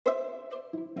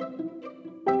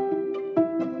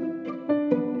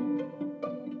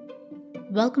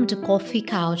Welcome to Coffee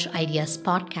Couch Ideas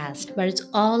podcast, where it's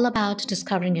all about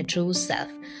discovering your true self.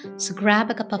 So grab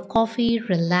a cup of coffee,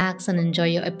 relax, and enjoy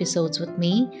your episodes with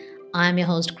me. I'm your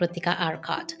host, Kritika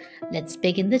Arcot. Let's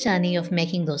begin the journey of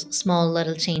making those small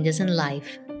little changes in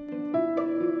life.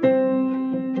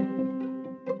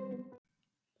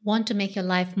 Want to make your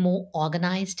life more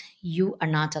organized? You are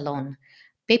not alone.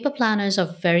 Paper planners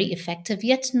are very effective,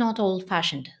 yet not old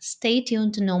fashioned. Stay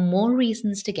tuned to know more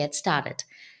reasons to get started.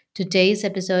 Today's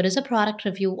episode is a product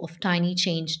review of Tiny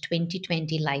Change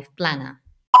 2020 Life Planner.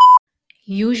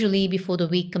 Usually, before the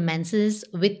week commences,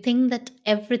 we think that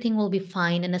everything will be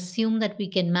fine and assume that we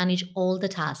can manage all the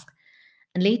tasks.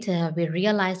 And later, we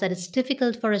realize that it's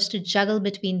difficult for us to juggle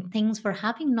between things for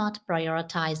having not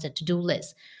prioritized a to do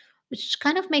list, which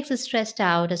kind of makes us stressed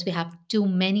out as we have too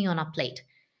many on our plate.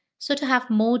 So, to have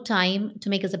more time to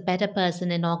make us a better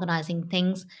person in organizing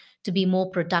things, to be more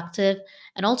productive,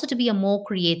 and also to be a more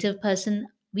creative person,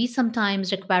 we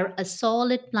sometimes require a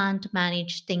solid plan to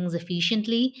manage things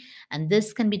efficiently, and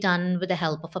this can be done with the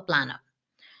help of a planner.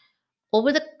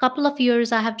 Over the couple of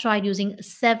years, I have tried using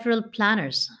several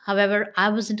planners. However, I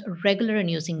wasn't regular in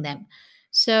using them.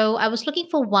 So I was looking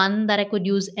for one that I could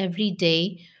use every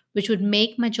day, which would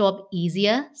make my job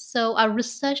easier. So I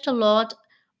researched a lot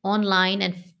online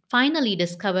and finally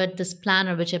discovered this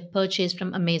planner, which I purchased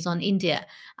from Amazon India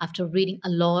after reading a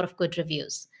lot of good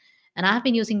reviews. And I've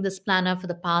been using this planner for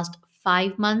the past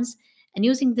 5 months, and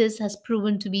using this has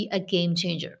proven to be a game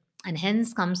changer. And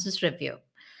hence comes this review.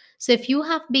 So, if you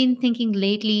have been thinking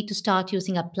lately to start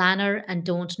using a planner and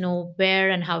don't know where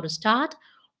and how to start,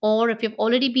 or if you've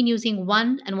already been using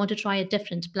one and want to try a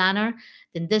different planner,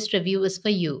 then this review is for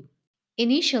you.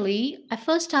 Initially, I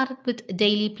first started with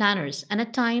daily planners, and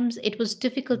at times it was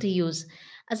difficult to use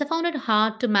as I found it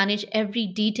hard to manage every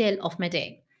detail of my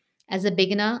day. As a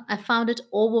beginner, I found it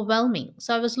overwhelming,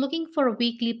 so I was looking for a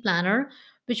weekly planner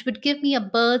which would give me a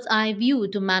bird's eye view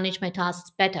to manage my tasks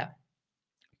better.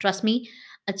 Trust me,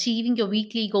 achieving your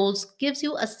weekly goals gives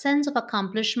you a sense of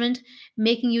accomplishment,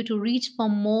 making you to reach for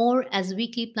more as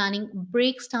weekly planning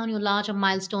breaks down your larger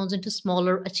milestones into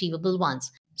smaller, achievable ones.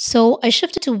 So I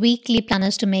shifted to weekly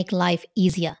planners to make life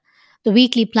easier. The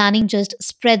weekly planning just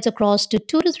spreads across to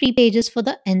 2 to 3 pages for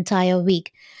the entire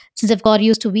week. Since I've got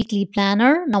used to weekly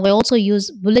planner, now I also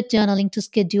use bullet journaling to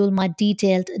schedule my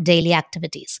detailed daily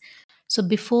activities. So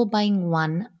before buying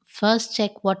one, first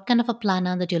check what kind of a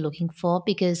planner that you're looking for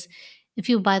because if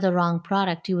you buy the wrong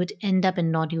product, you would end up in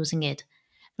not using it.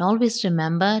 And always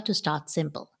remember to start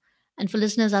simple. And for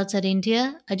listeners outside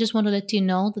India, I just want to let you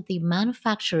know that the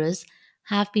manufacturers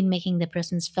have been making their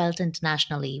presence felt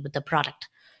internationally with the product.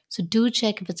 So do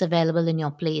check if it's available in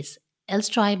your place. Else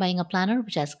try buying a planner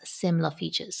which has similar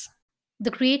features.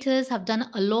 The creators have done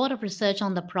a lot of research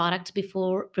on the product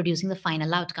before producing the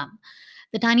final outcome.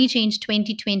 The Tiny Change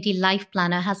 2020 Life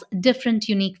Planner has different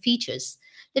unique features.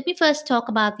 Let me first talk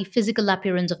about the physical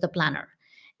appearance of the planner.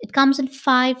 It comes in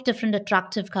five different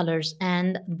attractive colors,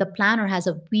 and the planner has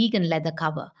a vegan leather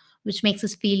cover, which makes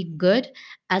us feel good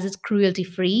as it's cruelty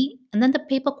free. And then the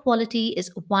paper quality is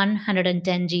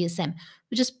 110 GSM,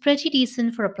 which is pretty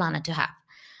decent for a planner to have.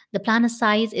 The planner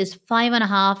size is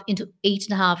 5.5 into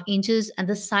 8.5 inches, and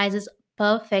the size is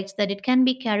perfect that it can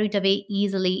be carried away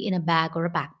easily in a bag or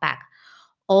a backpack.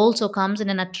 Also comes in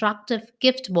an attractive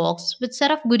gift box with set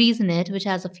of goodies in it, which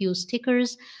has a few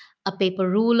stickers, a paper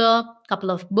ruler,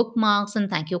 couple of bookmarks, and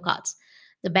thank you cards.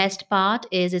 The best part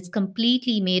is it's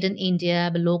completely made in India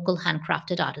by local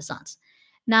handcrafted artisans.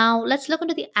 Now, let's look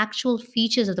into the actual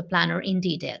features of the planner in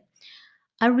detail.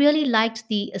 I really liked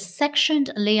the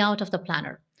sectioned layout of the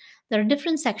planner. There are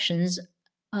different sections.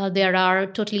 There are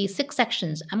totally 6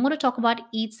 sections. I'm going to talk about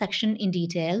each section in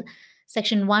detail.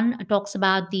 Section 1 talks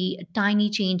about the tiny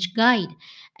change guide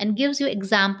and gives you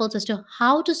examples as to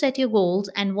how to set your goals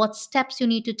and what steps you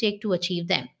need to take to achieve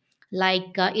them.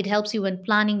 Like it helps you in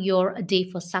planning your day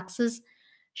for success,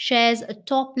 shares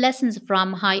top lessons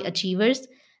from high achievers,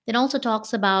 then also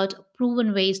talks about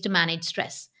proven ways to manage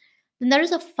stress. Then there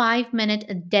is a 5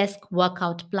 minute desk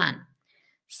workout plan.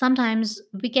 Sometimes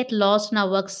we get lost in our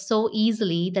work so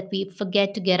easily that we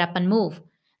forget to get up and move.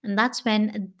 And that's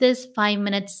when this 5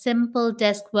 minute simple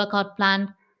desk workout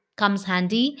plan comes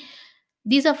handy.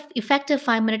 These are effective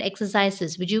 5 minute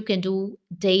exercises which you can do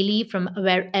daily from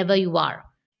wherever you are.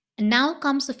 And now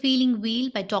comes the feeling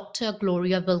wheel by Dr.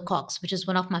 Gloria Wilcox, which is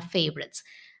one of my favorites.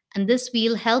 And this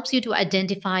wheel helps you to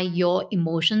identify your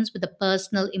emotions with a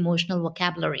personal emotional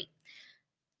vocabulary.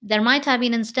 There might have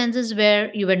been instances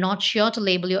where you were not sure to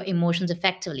label your emotions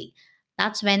effectively.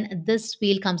 That's when this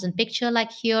wheel comes in picture.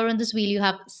 Like here in this wheel, you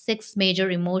have six major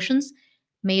emotions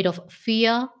made of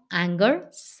fear, anger,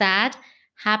 sad,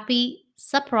 happy,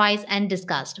 surprise, and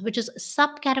disgust, which is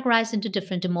subcategorized into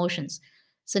different emotions.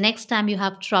 So next time you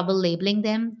have trouble labeling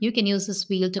them, you can use this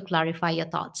wheel to clarify your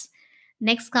thoughts.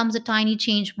 Next comes a tiny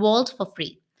change vault for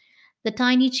free. The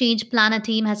Tiny Change Planner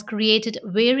team has created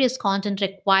various content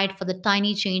required for the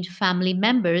Tiny Change family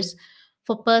members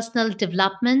for personal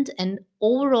development and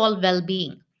overall well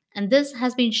being. And this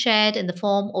has been shared in the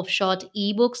form of short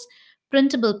ebooks,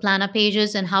 printable planner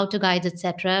pages, and how to guides,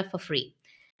 etc., for free.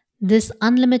 This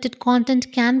unlimited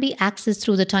content can be accessed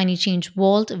through the Tiny Change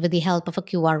Vault with the help of a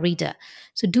QR reader.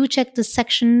 So do check this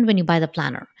section when you buy the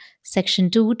planner. Section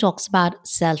 2 talks about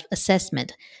self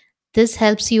assessment. This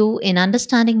helps you in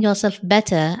understanding yourself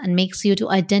better and makes you to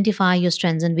identify your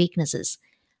strengths and weaknesses.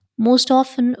 Most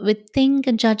often, we think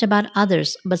and judge about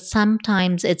others, but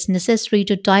sometimes it's necessary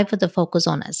to divert the focus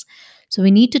on us. So, we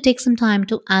need to take some time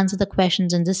to answer the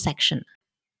questions in this section.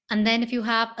 And then, if you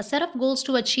have a set of goals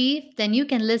to achieve, then you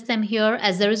can list them here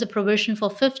as there is a provision for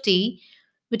 50,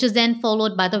 which is then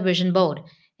followed by the vision board.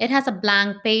 It has a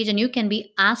blank page, and you can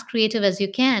be as creative as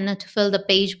you can to fill the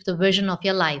page with the vision of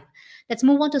your life. Let's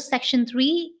move on to section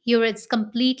 3. Here it's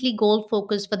completely goal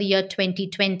focused for the year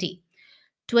 2020.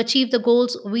 To achieve the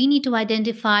goals, we need to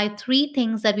identify three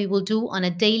things that we will do on a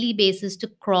daily basis to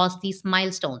cross these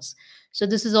milestones. So,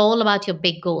 this is all about your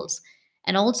big goals.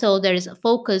 And also, there is a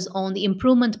focus on the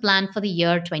improvement plan for the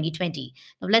year 2020.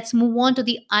 Now, let's move on to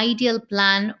the ideal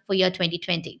plan for year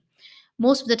 2020.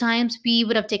 Most of the times, we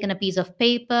would have taken a piece of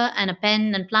paper and a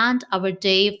pen and planned our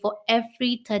day for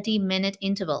every 30-minute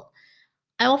interval.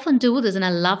 I often do this and I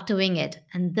love doing it.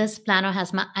 And this planner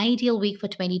has my ideal week for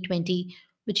 2020,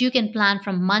 which you can plan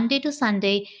from Monday to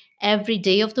Sunday, every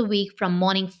day of the week, from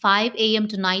morning 5 a.m.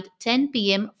 to night 10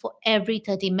 p.m. for every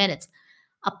 30 minutes.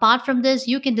 Apart from this,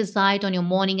 you can decide on your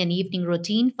morning and evening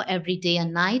routine for every day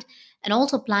and night, and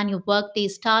also plan your workday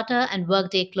starter and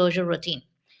workday closure routine.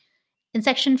 In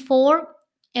section 4,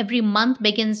 every month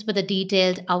begins with a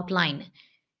detailed outline.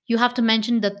 You have to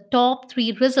mention the top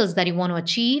three results that you want to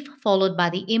achieve, followed by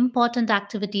the important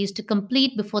activities to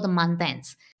complete before the month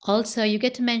ends. Also, you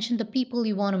get to mention the people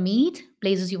you want to meet,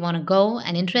 places you want to go,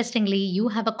 and interestingly, you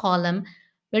have a column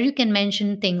where you can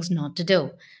mention things not to do.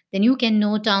 Then you can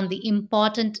note down the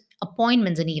important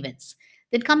appointments and events.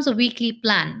 Then comes a weekly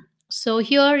plan. So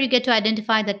here you get to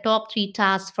identify the top three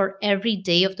tasks for every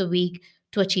day of the week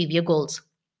to achieve your goals.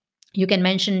 You can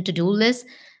mention to-do lists.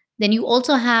 Then you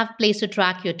also have place to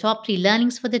track your top three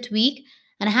learnings for that week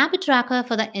and a habit tracker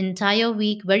for the entire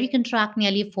week where you can track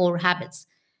nearly 4 habits.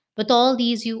 With all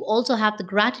these, you also have the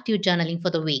gratitude journaling for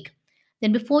the week.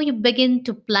 Then before you begin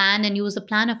to plan and use a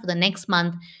planner for the next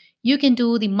month, you can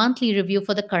do the monthly review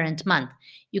for the current month.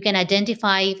 You can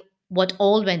identify what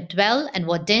all went well and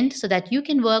what didn't so that you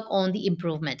can work on the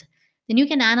improvement. Then you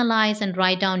can analyze and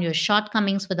write down your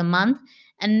shortcomings for the month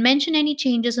and mention any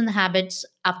changes in the habits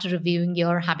after reviewing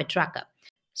your habit tracker.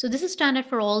 So, this is standard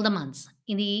for all the months.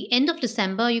 In the end of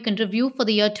December, you can review for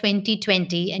the year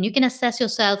 2020 and you can assess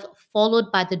yourself,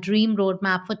 followed by the dream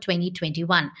roadmap for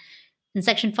 2021. In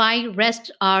section 5,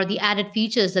 rest are the added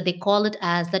features that they call it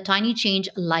as the Tiny Change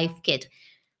Life Kit.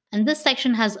 And this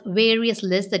section has various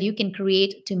lists that you can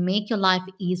create to make your life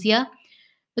easier.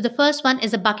 But the first one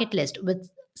is a bucket list with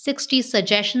 60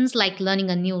 suggestions like learning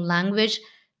a new language,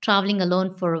 traveling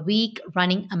alone for a week,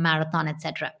 running a marathon,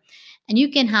 etc. And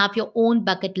you can have your own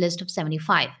bucket list of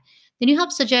 75. Then you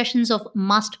have suggestions of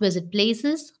must visit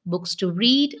places, books to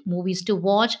read, movies to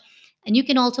watch, and you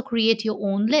can also create your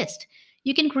own list.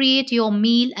 You can create your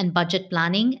meal and budget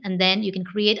planning, and then you can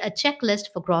create a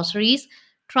checklist for groceries,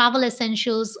 travel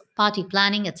essentials, party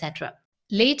planning, etc.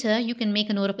 Later, you can make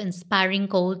a note of inspiring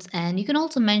quotes and you can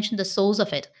also mention the source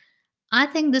of it. I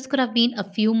think this could have been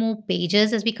a few more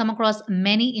pages as we come across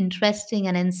many interesting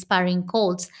and inspiring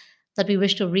quotes that we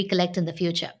wish to recollect in the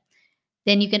future.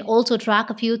 Then you can also track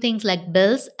a few things like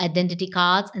bills, identity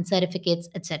cards, and certificates,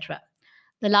 etc.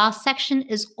 The last section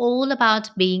is all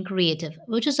about being creative,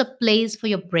 which is a place for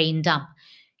your brain dump.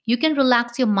 You can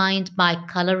relax your mind by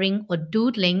coloring or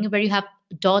doodling, where you have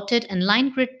dotted and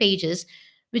line grid pages,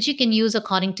 which you can use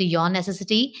according to your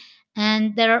necessity.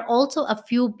 And there are also a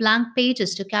few blank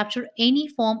pages to capture any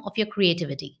form of your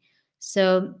creativity.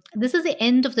 So, this is the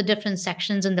end of the different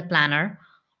sections in the planner.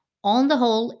 On the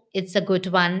whole, it's a good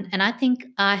one, and I think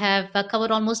I have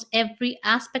covered almost every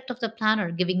aspect of the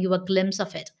planner, giving you a glimpse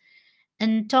of it.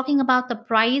 And talking about the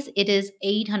price, it is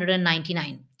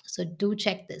 899. So do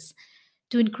check this.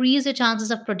 To increase your chances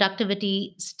of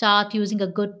productivity, start using a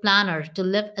good planner to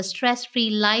live a stress free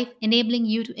life, enabling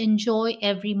you to enjoy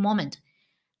every moment.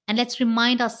 And let's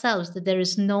remind ourselves that there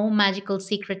is no magical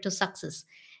secret to success.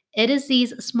 It is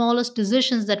these smallest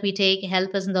decisions that we take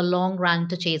help us in the long run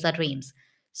to chase our dreams.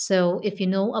 So, if you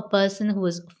know a person who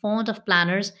is fond of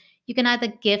planners, you can either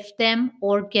gift them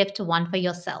or gift one for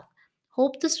yourself.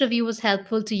 Hope this review was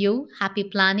helpful to you. Happy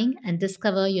planning and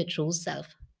discover your true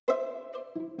self.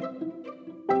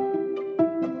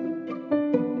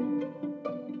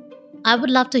 I would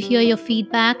love to hear your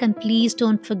feedback, and please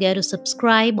don't forget to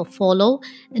subscribe or follow.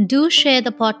 And do share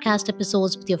the podcast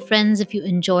episodes with your friends if you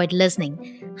enjoyed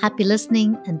listening. Happy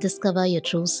listening and discover your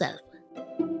true self.